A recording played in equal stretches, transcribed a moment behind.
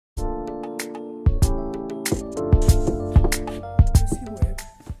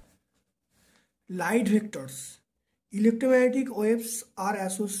Light vectors. Electromagnetic waves are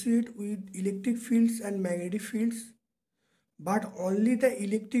associated with electric fields and magnetic fields, but only the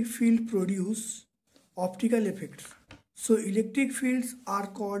electric field produce optical effects. So electric fields are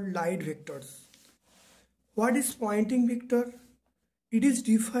called light vectors. What is Poynting vector? It is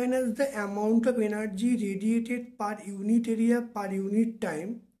defined as the amount of energy radiated per unit area per unit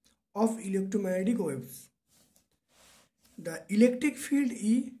time of electromagnetic waves. The electric field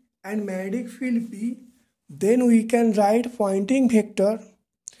E and magnetic field B, then we can write Poynting vector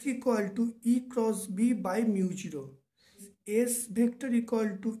is equal to E cross B by mu 0. S vector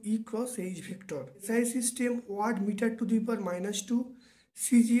equal to E cross H vector. SI system watt meter to the power minus 2.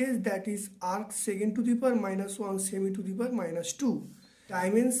 CGS, that is arc second to the power minus 1 semi to the power minus 2.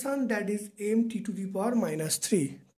 Dimension, that is mt to the power minus 3.